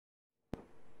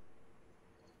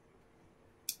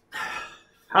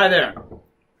Hi there,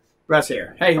 Russ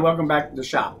here. Hey, welcome back to the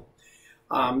shop.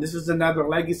 This is another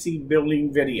legacy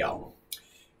building video.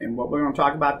 And what we're going to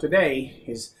talk about today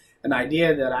is an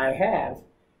idea that I have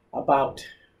about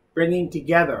bringing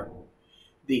together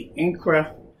the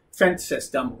Incra fence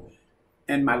system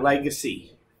and my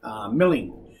legacy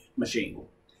milling machine.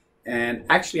 And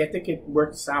actually, I think it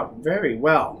works out very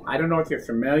well. I don't know if you're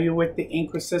familiar with the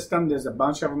Incra system. There's a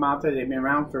bunch of them out there. They've been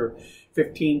around for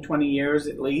 15, 20 years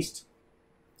at least.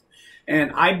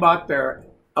 And I bought their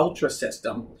Ultra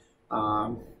system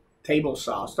table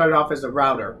saw. Started off as a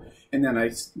router, and then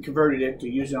I converted it to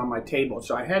use it on my table.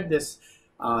 So I had this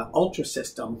Ultra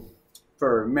system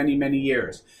for many, many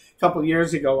years. A couple of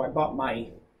years ago, I bought my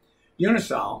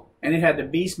Unisaw, and it had the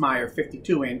Beastmeyer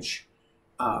 52-inch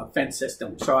fence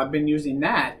system. So I've been using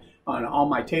that on all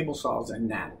my table saws and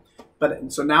that.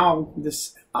 But so now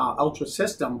this Ultra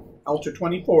system, Ultra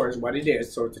 24 is what it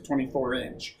is. So it's a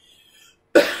 24-inch.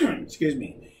 Excuse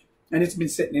me. And it's been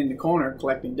sitting in the corner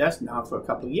collecting dust now for a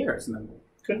couple of years, and I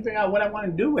couldn't figure out what I want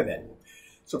to do with it.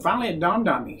 So finally it dawned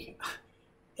on me.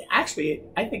 Actually,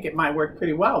 I think it might work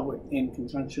pretty well in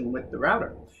conjunction with the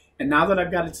router. And now that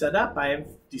I've got it set up, I have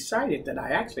decided that I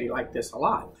actually like this a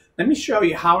lot. Let me show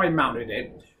you how I mounted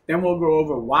it. Then we'll go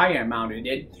over why I mounted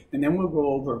it. And then we'll go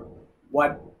over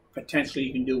what potentially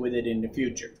you can do with it in the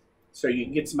future, so you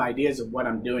can get some ideas of what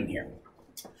I'm doing here.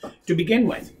 To begin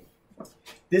with,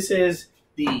 this is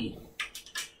the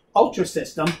Ultra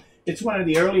system. It's one of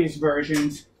the earliest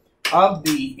versions of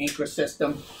the Incra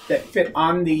system that fit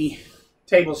on the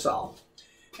table saw.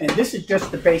 And this is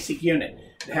just the basic unit.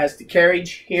 It has the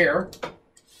carriage here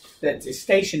that is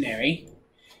stationary.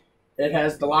 It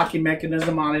has the locking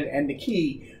mechanism on it and the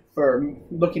key for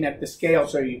looking at the scale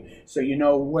so you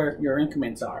know where your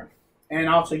increments are. And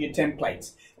also your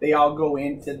templates. They all go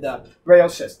into the rail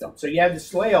system. So you have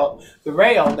this rail, the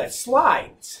rail that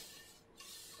slides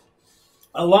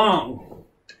along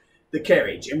the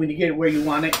carriage. And when you get it where you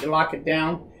want it, you lock it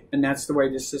down, and that's the way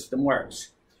this system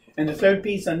works. And the third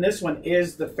piece on this one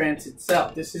is the fence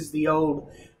itself. This is the old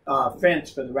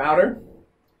fence for the router.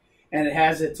 And it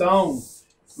has its own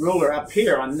ruler up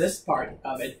here on this part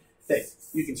of it that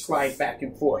you can slide back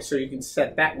and forth. So you can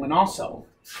set that one also.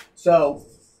 So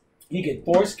you get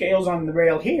 4 scales on the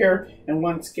rail here and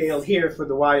 1 scale here for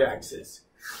the y-axis.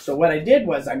 So what I did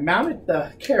was I mounted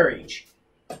the carriage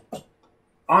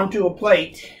onto a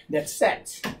plate that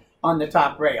sets on the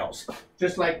top rails,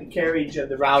 just like the carriage of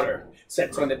the router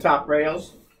sets on the top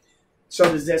rails.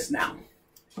 So does this now.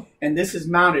 And this is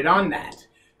mounted on that.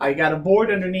 I got a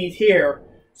board underneath here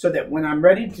so that when I'm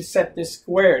ready to set this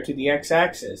square to the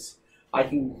x-axis, I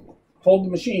can hold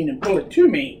the machine and pull it to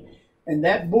me, and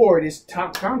that board is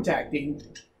contacting,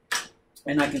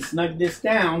 and I can snug this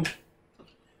down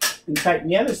and tighten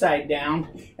the other side down,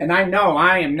 and I know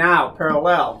I am now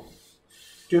parallel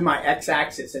to my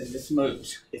x-axis as this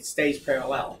moves. It stays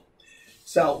parallel.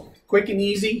 So quick and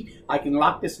easy, I can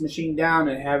lock this machine down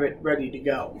and have it ready to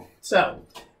go. So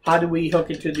how do we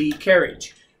hook it to the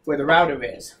carriage where the router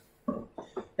is?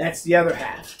 That's the other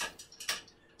half.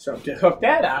 So to hook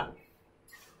that up,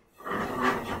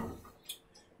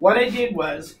 what I did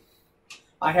was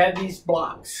I had these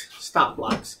blocks, stop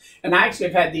blocks, and I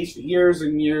actually have had these for years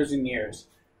and years and years.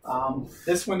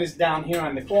 This one is down here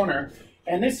on the corner,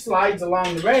 and this slides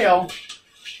along the rail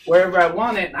wherever I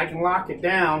want it, and I can lock it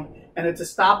down, and it's a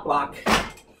stop block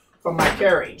from my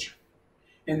carriage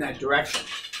in that direction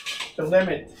to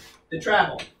limit the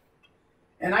travel.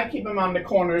 And I keep them on the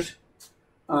corners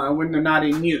when they're not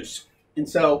in use. And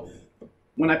so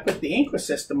when I put the Incra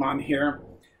system on here,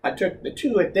 I took the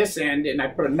 2 at this end and I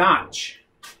put a notch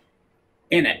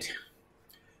in it.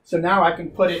 So now I can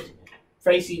put it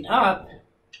facing up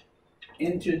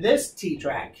into this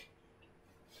T-track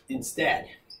instead.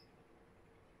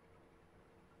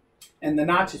 And the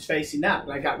notch is facing up.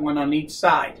 I got one on each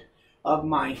side of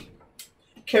my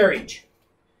carriage.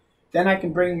 Then I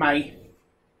can bring my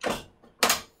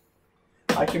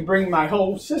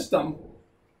whole system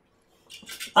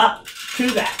up to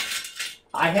that.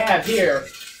 I have here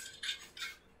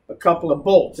a couple of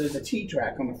bolts. There's a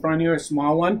T-track on the front here, a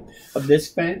small one of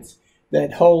this fence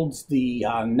that holds the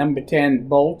number 10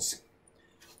 bolts.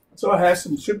 So it has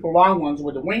some super long ones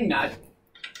with a wing nut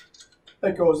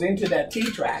that goes into that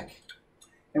T-track.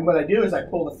 And what I do is I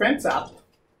pull the fence up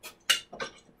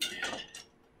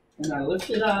and I lift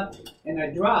it up and I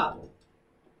drop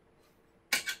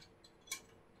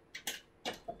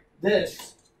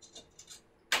this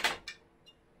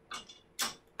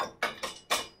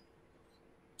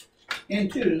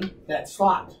into that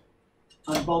slot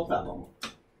on both of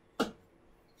them.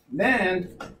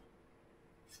 Then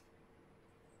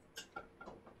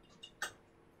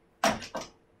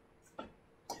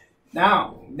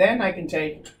Now, then I can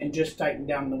take and just tighten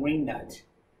down the wing nut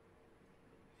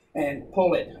and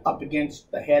pull it up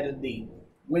against the head of the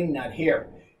wing nut here,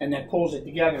 and that pulls it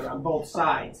together on both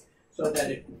sides so that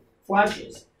it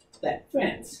flushes that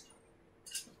fence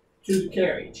to the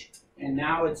carriage. And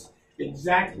now it's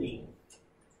exactly,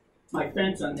 my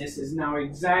fence on this is now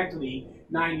exactly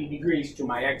 90 degrees to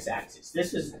my x-axis.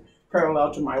 This is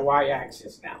parallel to my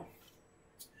y-axis now.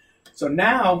 So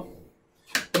now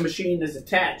the machine is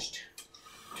attached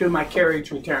to my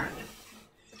carriage return.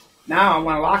 Now I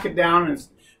want to lock it down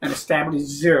and establish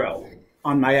 0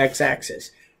 on my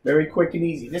x-axis. Very quick and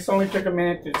easy. This only took a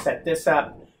minute to set this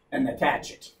up and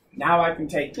attach it. Now I can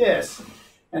take this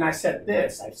and I set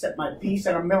this. I set my piece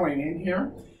that I'm milling in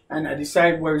here, and I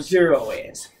decide where 0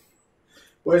 is.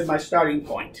 Where's my starting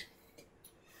point?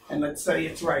 And let's say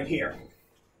it's right here.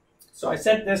 So I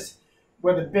set this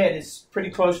where the bit is pretty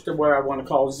close to where I want to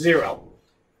call 0.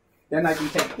 Then I can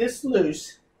take this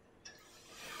loose,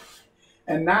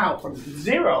 and now from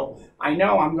 0, I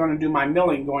know I'm going to do my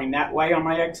milling going that way on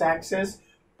my x-axis,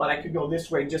 but I could go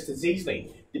this way just as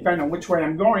easily, depending on which way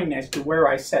I'm going as to where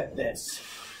I set this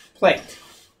plate.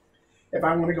 If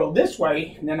I want to go this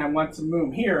way, then I want some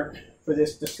room here for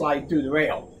this to slide through the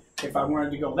rail. If I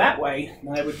wanted to go that way,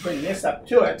 then I would bring this up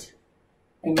to it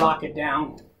and lock it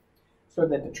down so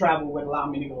that the travel would allow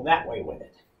me to go that way with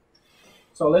it.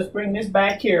 So let's bring this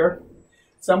back here,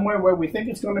 somewhere where we think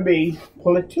it's going to be,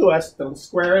 pull it to us to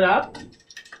square it up,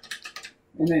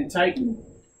 and then tighten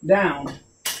down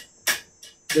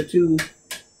the 2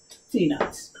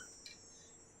 T-nuts.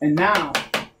 And now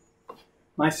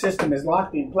my system is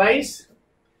locked in place.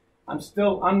 I'm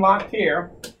still unlocked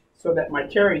here so that my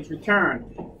carriage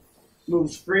return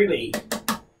moves freely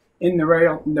in the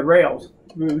rail. The rails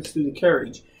moves through the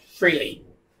carriage freely.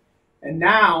 And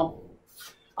now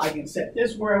I can set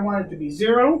this where I want it to be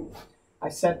 0. I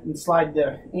set and slide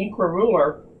the Incra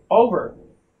ruler over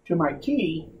to my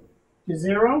key to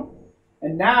 0.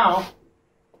 And now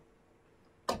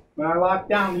when I lock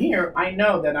down here, I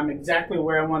know that I'm exactly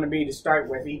where I want to be to start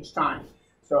with each time.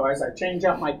 So as I change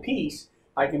out my piece,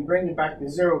 I can bring it back to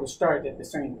 0 to start at the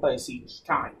same place each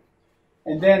time.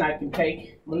 And then I can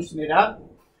loosen it up,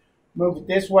 move it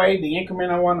this way, the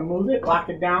increment I want to move it, lock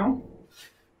it down,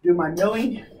 do my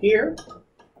milling here,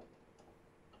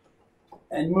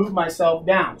 and move myself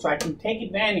down. So I can take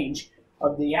advantage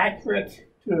of the accurate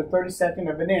to the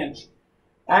 32nd of an inch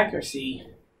accuracy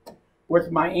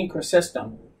with my Incra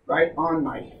system right on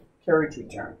my carriage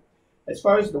return. As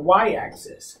far as the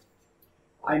y-axis,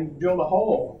 I drilled a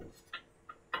hole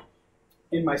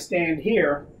in my stand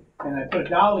here, and I put a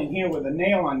dowel in here with a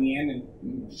nail on the end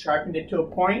and sharpened it to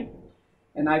a point,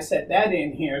 and I set that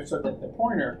in here so that the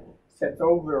pointer sets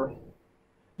over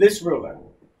this ruler.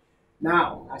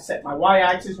 Now I set my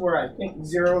y-axis where I think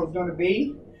 0 is going to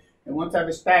be, and once I've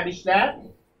established that,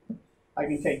 I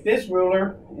can take this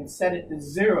ruler and set it to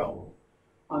 0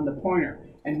 on the pointer.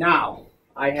 And now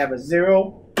I have a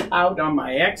 0 out on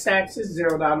my x-axis,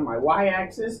 0 out on my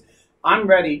y-axis. I'm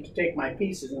ready to take my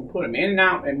pieces and put them in and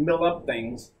out and mill up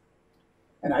things,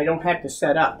 and I don't have to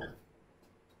set up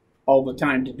all the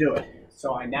time to do it.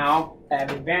 So I now have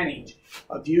advantage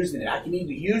of using it. I can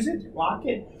either use it, lock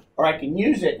it, or I can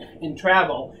use it and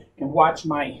travel and watch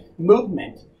my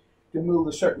movement to move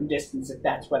a certain distance if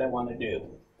that's what I want to do.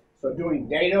 So doing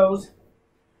dados,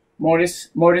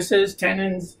 mortises,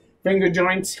 tenons, finger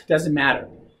joints, doesn't matter.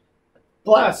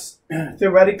 Plus,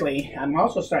 theoretically, I'm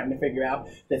also starting to figure out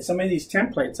that some of these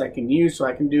templates I can use, so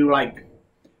I can do like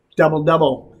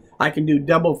double. I can do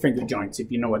double finger joints,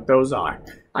 if you know what those are.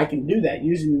 I can do that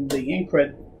using the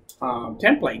Incra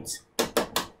templates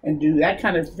and do that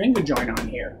kind of finger joint on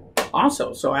here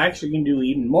also. So I actually can do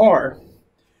even more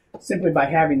simply by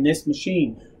having this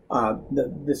machine,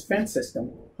 this fence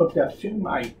system hooked up to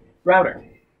my router.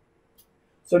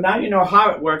 So now you know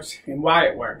how it works and why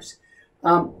it works.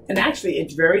 And actually,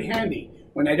 it's very handy.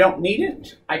 When I don't need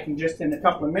it, I can just in a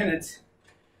couple of minutes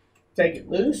take it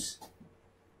loose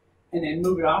and then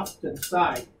move it off to the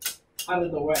side, out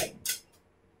of the way.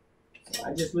 So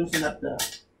I just loosen up the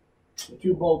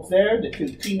 2 bolts there, the 2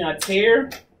 T-nuts here,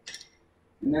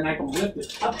 and then I can lift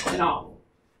it up and off.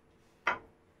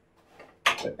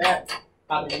 Put that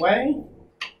out of the way.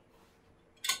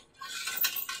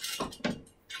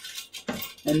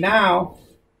 And now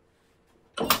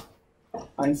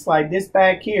I can slide this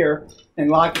back here and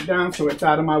lock it down so it's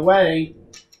out of my way.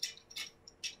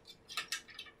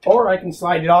 Or I can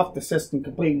slide it off the system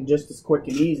completely just as quick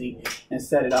and easy and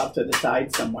set it off to the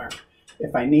side somewhere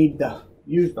if I need to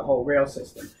use the whole rail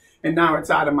system. And now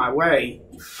it's out of my way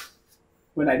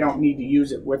when I don't need to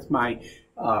use it with my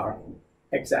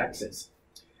x-axis.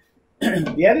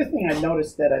 The other thing I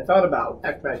noticed that I thought about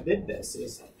after I did this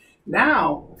is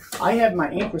now I have my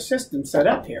Incra system set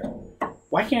up here.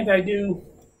 Why can't I do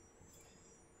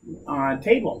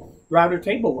router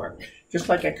table work? Just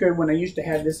like I could when I used to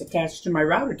have this attached to my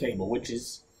router table, which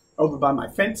is over by my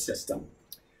fence system.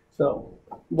 So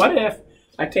what if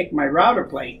I take my router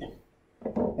plate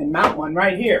and mount one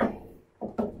right here,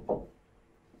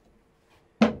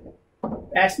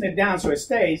 fasten it down so it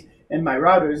stays, and my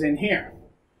router is in here.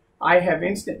 I have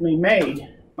instantly made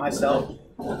myself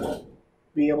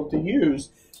be able to use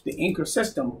the Incra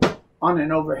system on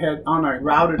a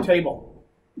router table.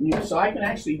 So I can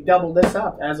actually double this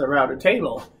up as a router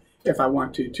table if I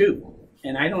want to too.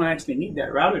 And I don't actually need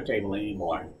that router table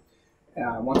anymore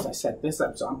once I set this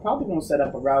up. So I'm probably going to set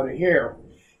up a router here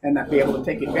and not be able to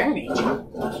take advantage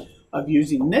of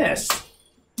using this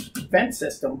fence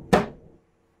system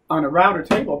on a router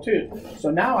table too.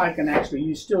 So now I can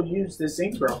actually still use this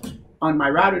Incra on my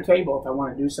router table if I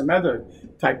want to do some other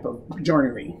type of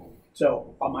joinery.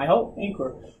 So my whole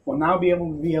Incra will now be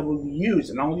able to use,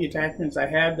 and all the attachments I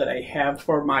have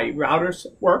for my router's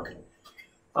work,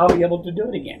 I'll be able to do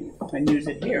it again and use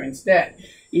it here instead,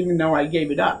 even though I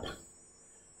gave it up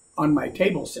on my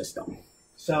table system.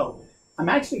 So I'm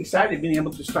actually excited being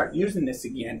able to start using this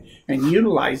again and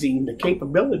utilizing the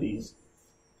capabilities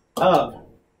of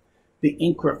the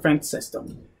Incra fence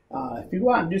system. If you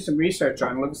go out and do some research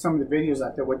on it, look at some of the videos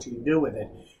out there, what you can do with it,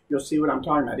 you'll see what I'm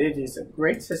talking about. It is a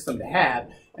great system to have,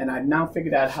 and I've now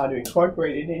figured out how to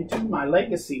incorporate it into my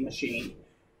legacy machine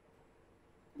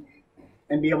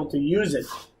and be able to use it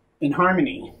in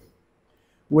harmony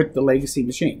with the legacy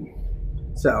machine.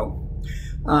 So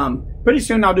pretty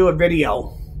soon I'll do a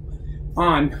video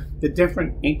on the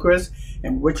different Incras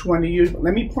and which one to use. But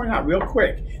let me point out real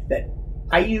quick that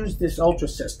I use this Ultra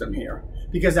system here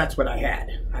because that's what I had.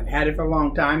 I've had it for a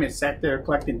long time. It sat there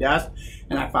collecting dust,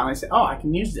 and I finally said, oh, I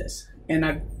can use this. And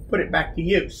I put it back to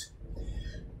use.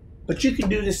 But you can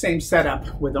do the same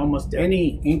setup with almost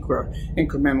any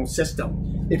incremental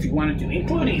system if you wanted to,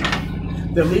 including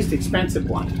the least expensive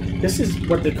one. This is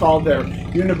what they call their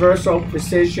Universal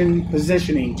Precision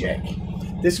Positioning Jig.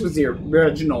 This was the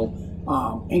original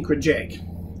Incra jig,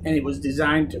 and it was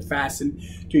designed to fasten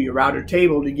to your router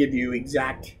table to give you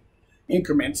exact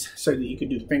increments so that you could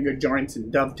do finger joints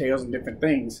and dovetails and different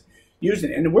things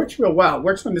using it. And it works real well. It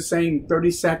works on the same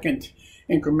 30-second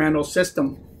incremental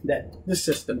system that this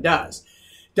system does.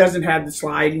 It doesn't have the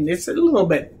sliding. It's a little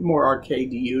bit more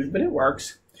arcade to use, but it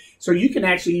works. So you can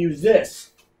actually use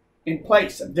this in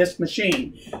place of this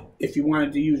machine if you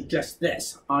wanted to use just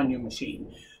this on your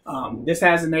machine. This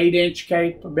has an 8-inch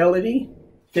capability.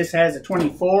 This has a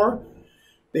 24.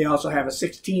 They also have a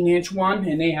 16-inch one,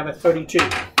 and they have a 32.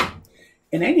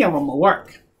 And any of them will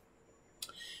work.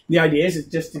 The idea is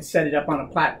just to set it up on a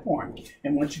platform.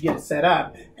 And once you get it set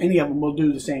up, any of them will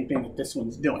do the same thing that this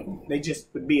one's doing. They just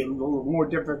would be a little more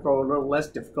difficult, a little less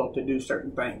difficult to do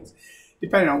certain things,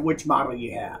 depending on which model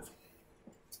you have.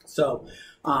 So,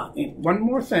 and one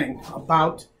more thing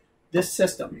about this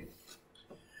system.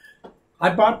 I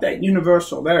bought that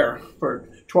Universal there for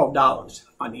 $12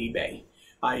 on eBay.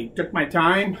 I took my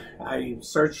time. I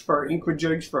searched for Incra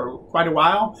jigs for quite a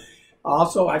while.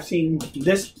 Also, I've seen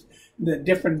the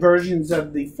different versions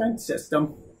of the fence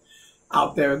system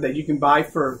out there that you can buy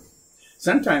for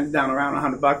sometimes down around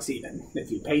 $100 even, if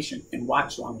you're patient and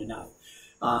watch long enough.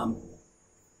 And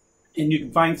you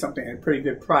can find something at a pretty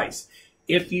good price.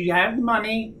 If you have the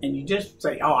money and you just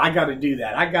say, oh, I got to do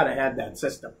that, I got to have that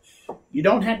system, you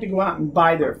don't have to go out and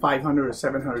buy their $500 or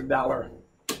 $700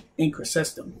 Incra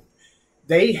system.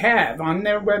 They have on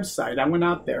their website, I went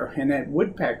out there, and at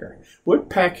woodpeck.com,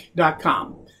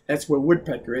 that's where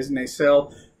Woodpecker is, and they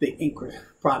sell the Incra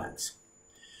products.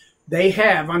 They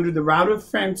have, under the router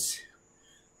fence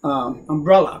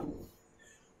umbrella,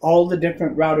 all the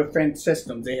different router fence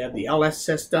systems. They have the LS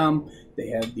system, they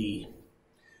have the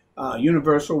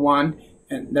Universal one,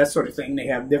 and that sort of thing. They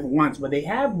have different ones, but they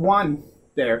have one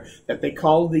there that they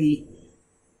call the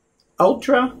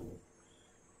Ultra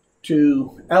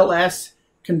to LS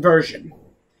conversion,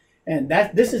 and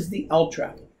this is the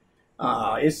Ultra.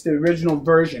 It's the original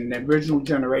version, the original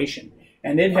generation,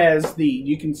 and it has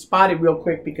you can spot it real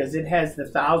quick because it has the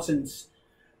thousandths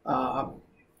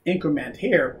increment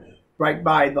here right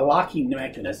by the locking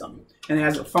mechanism, and it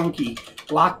has a funky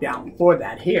lockdown for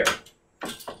that here.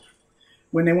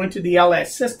 When they went to the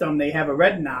LS system, they have a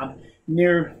red knob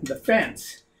near the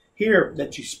fence here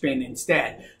that you spin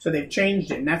instead. So they've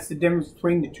changed it, and that's the difference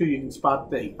between the two. You can spot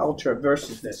the Ultra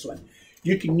versus this one.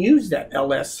 You can use that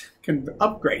LS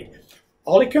upgrade.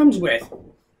 All it comes with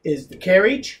is the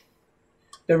carriage,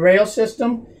 the rail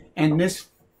system, and this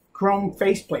chrome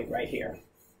faceplate right here.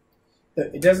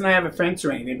 It doesn't have a fence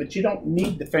or anything, but you don't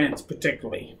need the fence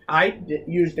particularly. I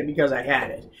used it because I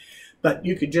had it. But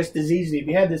you could just as easily, if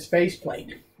you had this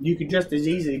faceplate, you could just as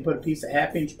easily put a piece of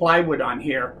 1/2-inch plywood on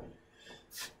here,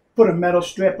 put a metal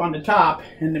strip on the top,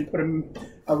 and then put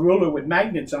a ruler with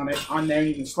magnets on it on there.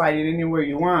 You can slide it anywhere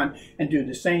you want and do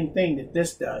the same thing that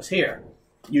this does here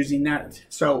using that.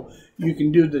 So you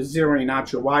can do the zeroing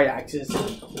out your y-axis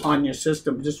on your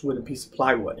system just with a piece of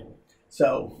plywood.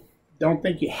 So don't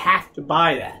think you have to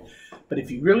buy that. But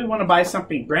if you really want to buy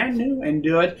something brand new and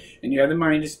do it, and you have the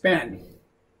money to spend,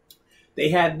 they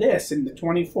had this in the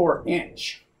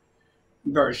 24-inch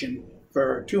version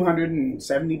for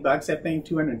 $270, I think,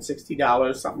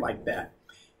 $260, something like that.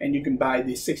 And you can buy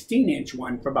the 16-inch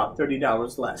one for about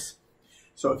 $30 less.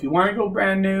 So if you want to go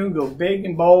brand new, go big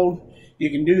and bold, you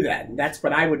can do that. And that's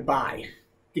what I would buy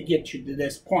to get you to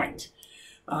this point.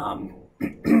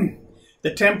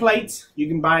 The templates, you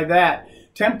can buy that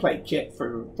template kit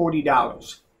for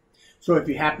 $40. So if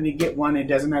you happen to get one that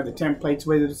doesn't have the templates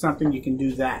with it or something, you can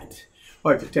do that.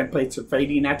 Or if the templates are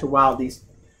fading, after a while these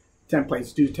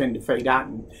templates do tend to fade out,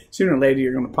 and sooner or later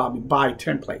you're going to probably buy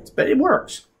templates. But it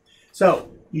works.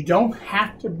 So you don't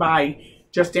have to buy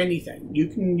just anything. You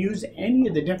can use any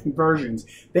of the different versions.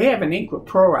 They have an Incra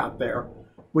Pro out there,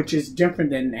 which is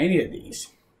different than any of these.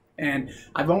 And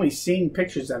I've only seen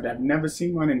pictures of it. I've never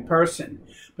seen one in person.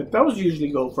 But those usually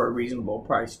go for a reasonable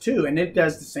price too. And it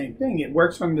does the same thing. It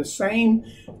works on the same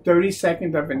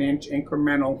 32nd of an inch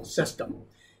incremental system.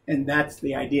 And that's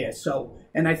the idea. So,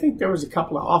 and I think there was a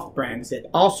couple of off brands that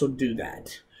also do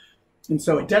that. And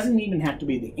so it doesn't even have to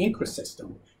be the Incra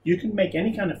system. You can make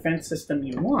any kind of fence system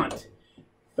you want,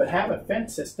 but have a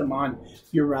fence system on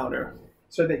your router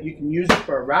so that you can use it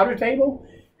for a router table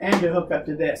and to hook up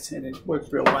to this, and it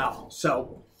works real well.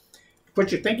 So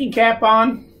put your thinking cap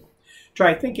on,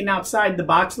 try thinking outside the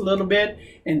box a little bit,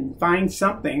 and find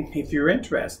something, if you're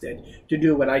interested, to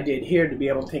do what I did here to be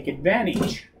able to take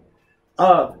advantage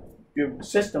of your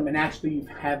system and actually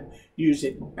use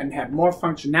it and have more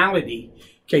functionality,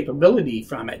 capability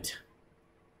from it.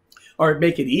 Or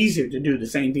make it easier to do the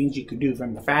same things you could do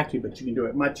from the factory, but you can do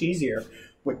it much easier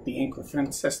with the Incra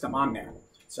fence system on there.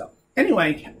 So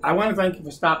anyway, I want to thank you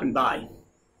for stopping by.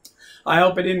 I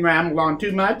hope I didn't ramble on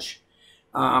too much.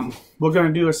 We're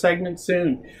going to do a segment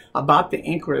soon about the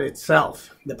Incra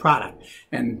itself, the product,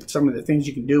 and some of the things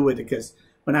you can do with it, because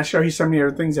when I show you some of the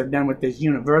other things I've done with this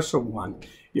universal one,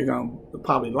 you're going to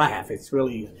probably laugh. It's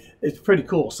pretty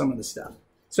cool, some of the stuff.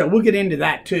 So we'll get into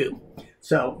that too.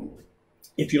 So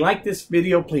if you like this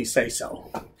video, please say so.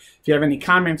 If you have any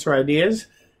comments or ideas,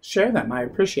 share them. I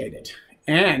appreciate it.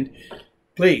 And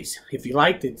please, if you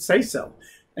liked it, say so.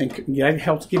 And that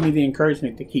helps give me the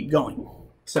encouragement to keep going.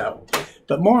 So,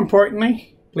 but more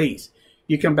importantly, please,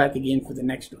 you come back again for the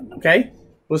next one, okay?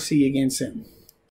 We'll see you again soon.